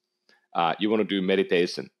breakfast. You want to do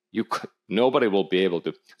meditation. Nobody will be able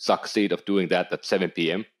to succeed of doing that at 7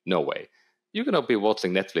 p.m. No way. You're going to be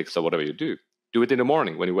watching Netflix or whatever you do. Do it in the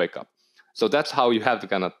morning when you wake up. So that's how you have to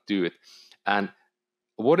kind of do it. And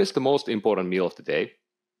what is the most important meal of the day?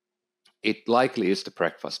 It likely is the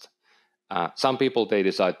breakfast. Some people, they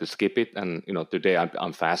decide to skip it. And, today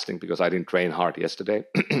I'm fasting because I didn't train hard yesterday.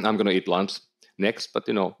 I'm going to eat lunch next. But,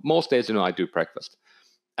 most days, I do breakfast.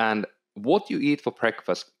 And what you eat for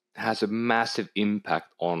breakfast has a massive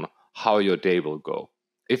impact on how your day will go.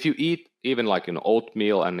 If you eat even like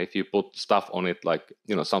oatmeal, and if you put stuff on it like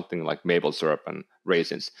something like maple syrup and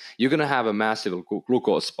raisins, you're going to have a massive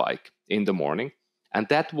glucose spike in the morning, and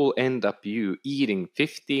that will end up you eating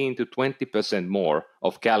 15 to 20% more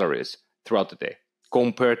of calories throughout the day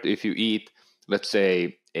compared to if you eat, let's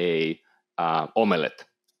say, a omelette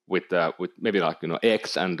with maybe like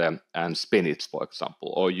eggs and spinach, for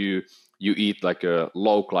example, or you eat like a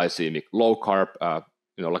low glycemic, low carb,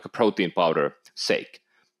 like a protein powder shake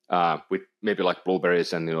with maybe like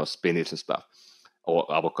blueberries and spinach and stuff, or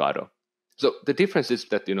avocado. So the difference is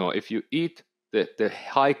that if you eat the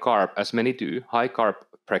high carb, as many do, high carb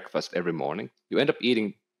breakfast every morning, you end up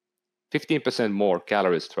eating 15% more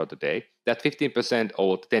calories throughout the day. That 15%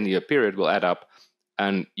 over the 10-year period will add up,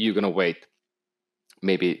 and you're gonna weigh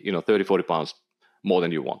maybe 30-40 pounds more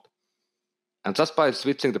than you want. And just by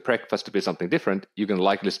switching the breakfast to be something different, you can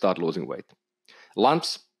likely start losing weight.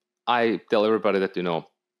 Lunch, I tell everybody that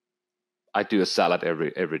I do a salad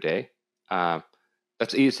every day.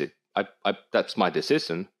 That's easy. That's my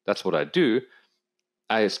decision. That's what I do.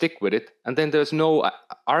 I stick with it, and then there's no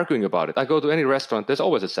arguing about it. I go to any restaurant, there's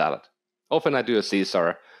always a salad. Often I do a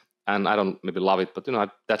Caesar, and I don't maybe love it, but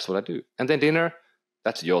that's what I do. And then dinner,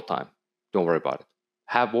 that's your time. Don't worry about it.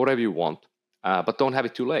 Have whatever you want, but don't have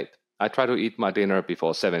it too late. I try to eat my dinner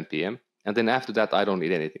before 7 p.m., and then after that, I don't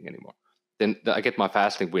eat anything anymore. Then I get my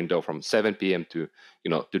fasting window from 7 p.m. to,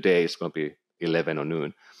 today is going to be 11 or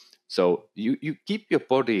noon. So you keep your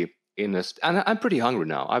body in a, and I'm pretty hungry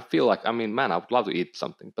now. I feel like, I would love to eat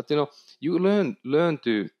something, but you learn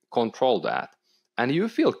to control that, and you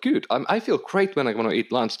feel good. I feel great when I want to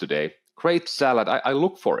eat lunch today. Great salad. I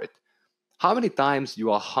look for it. How many times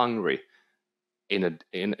you are hungry in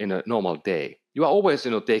a normal day? You are always,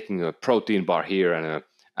 taking a protein bar here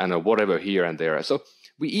and a whatever here and there. So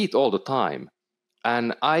we eat all the time.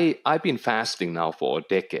 And I've been fasting now for a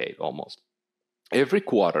decade almost. Every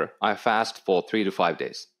quarter, I fast for 3 to 5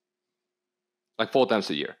 days, like 4 times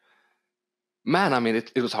a year. Man, I mean,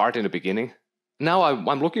 it was hard in the beginning. Now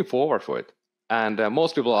I'm looking forward for it. And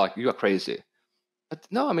most people are like, you are crazy. But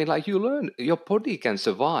no, I mean, like you learn, your body can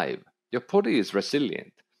survive. Your body is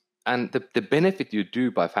resilient. And the benefit you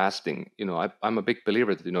do by fasting, I'm a big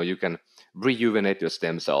believer that, you can rejuvenate your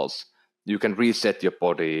stem cells. You can reset your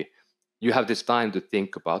body. You have this time to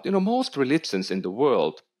think about, most religions in the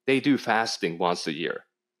world, they do fasting once a year.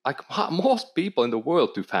 Like most people in the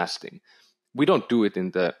world do fasting. We don't do it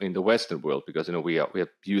in the Western world because, we are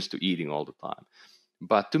used to eating all the time.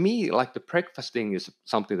 But to me, like the breakfast thing is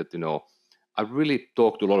something that, I really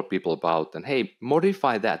talk to a lot of people about, and hey,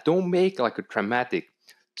 modify that. Don't make like a dramatic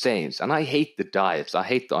change. And I hate the diets. I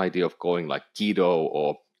hate the idea of going like keto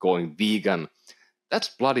or going vegan. That's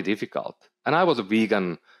bloody difficult. And I was a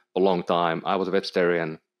vegan for a long time. I was a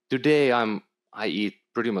vegetarian. Today I eat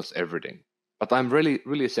pretty much everything, but I'm really,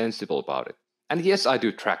 really sensible about it. And yes, I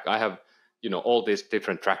do track. I have, all these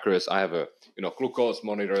different trackers. I have glucose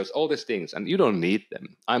monitors, all these things, and you don't need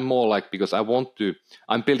them. I'm more like, because I'm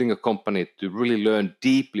building a company to really learn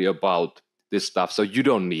deeply about this stuff. So you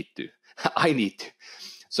don't need to, I need to.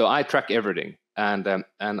 So I track everything. And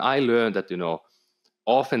I learned that,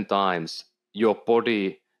 oftentimes your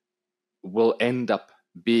body will end up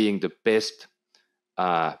being the best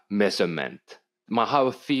measurement. How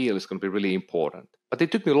I feel is going to be really important. But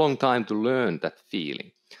it took me a long time to learn that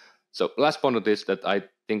feeling. So last point of this that I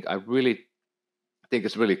really think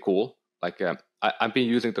is really cool. Like I've been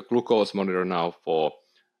using the glucose monitor now for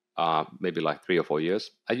maybe like 3 or 4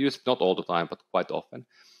 years. I use it not all the time, but quite often.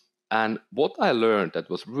 And what I learned that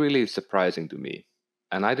was really surprising to me,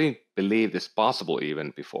 and I didn't believe this possible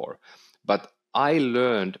even before, but I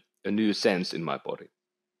learned a new sense in my body.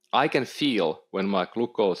 I can feel when my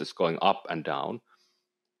glucose is going up and down.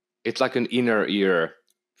 It's like an inner ear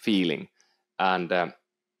feeling. And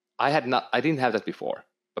I didn't have that before,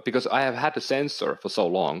 but because I have had a sensor for so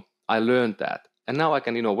long, I learned that. And now I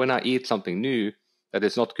can, when I eat something new that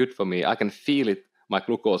is not good for me, I can feel it, my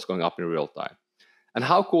glucose going up in real time. And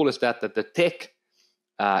how cool is that the tech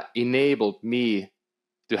enabled me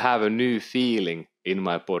to have a new feeling in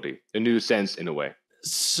my body, a new sense in a way.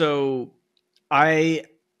 So I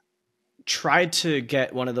tried to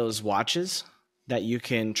get one of those watches that you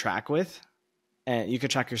can track with, and you could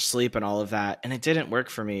track your sleep and all of that, and it didn't work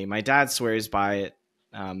for me. My dad swears by it.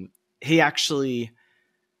 He actually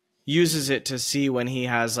uses it to see when he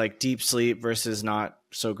has like deep sleep versus not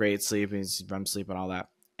so great sleep, he's REM sleep and all that.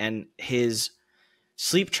 And his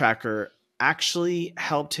sleep tracker actually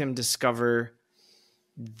helped him discover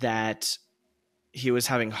that he was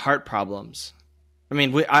having heart problems. I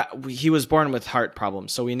mean, he was born with heart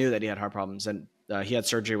problems, so we knew that he had heart problems. And he had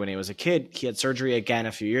surgery when he was a kid. He had surgery again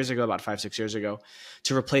a few years ago, about 5-6 years ago,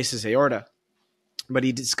 to replace his aorta. But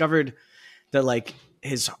he discovered that like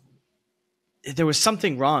there was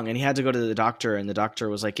something wrong, and he had to go to the doctor. And the doctor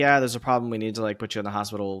was like, "Yeah, there's a problem. We need to like put you in the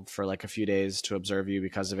hospital for like a few days to observe you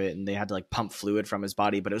because of it." And they had to like pump fluid from his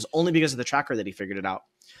body, but it was only because of the tracker that he figured it out.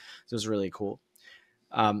 So it was really cool.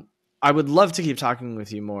 I would love to keep talking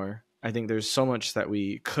with you more. I think there's so much that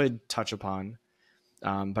we could touch upon,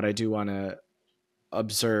 but I do want to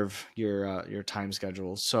observe your time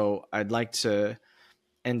schedule. So I'd like to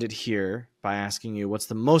end it here by asking you, what's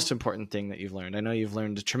the most important thing that you've learned? I know you've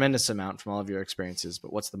learned a tremendous amount from all of your experiences,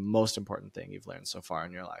 but what's the most important thing you've learned so far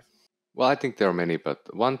in your life? Well, I think there are many, but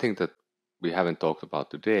one thing that we haven't talked about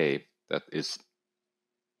today that is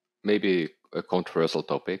maybe a controversial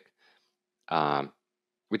topic.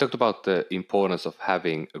 We talked about the importance of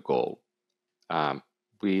having a goal.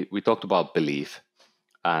 We talked about belief,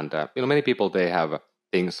 and many people, they have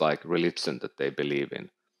things like religion that they believe in,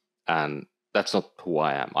 and that's not who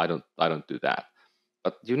I am. I don't do that.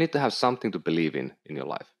 But you need to have something to believe in your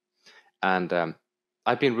life, and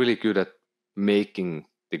I've been really good at making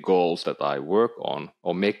the goals that I work on,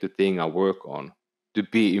 or make the thing I work on, to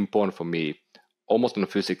be important for me, almost on a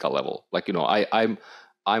physical level. Like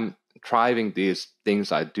I'm driving these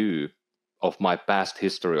things I do of my past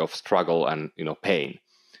history of struggle and pain,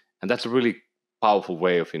 and that's a really powerful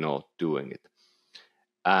way of doing it.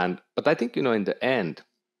 But I think in the end,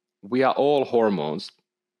 we are all hormones.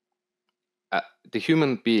 The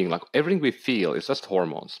human being, like everything we feel, is just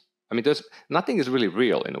hormones. I mean, there's nothing is really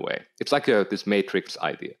real in a way. It's like this matrix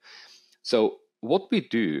idea. So what we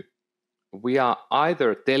do, we are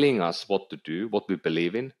either telling us what to do, what we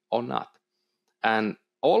believe in, or not. And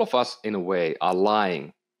all of us, in a way, are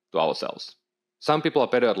lying to ourselves. Some people are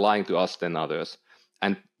better at lying to us than others.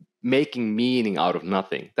 And making meaning out of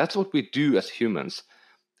nothing. That's what we do as humans.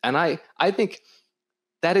 And I think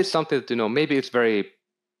that is something that, maybe it's very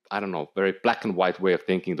black and white way of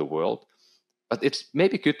thinking the world. But it's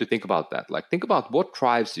maybe good to think about that. Like, think about what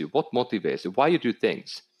drives you, what motivates you, why you do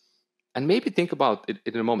things. And maybe think about it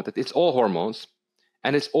in a moment that it's all hormones,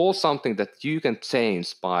 and it's all something that you can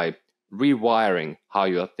change by rewiring how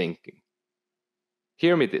you are thinking.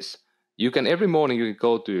 Hear me this. You can, every morning you can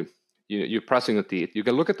go to, you're brushing your teeth, you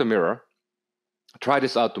can look at the mirror. Try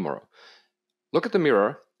this out tomorrow. Look at the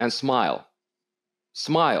mirror and smile.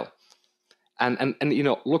 Smile. And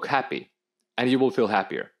look happy, and you will feel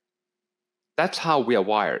happier. That's how we are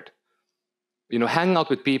wired. Hang out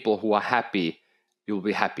with people who are happy, you will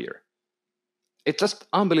be happier. It's just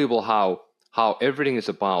unbelievable how everything is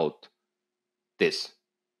about this.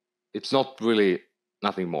 It's not really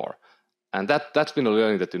nothing more. And that's been a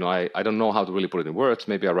learning that, I don't know how to really put it in words.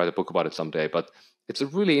 Maybe I'll write a book about it someday. But it's a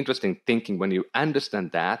really interesting thinking when you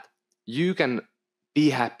understand that you can be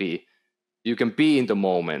happy, you can be in the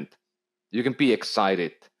moment, you can be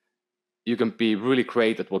excited, you can be really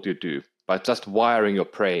great at what you do by just wiring your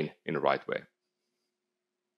brain in the right way.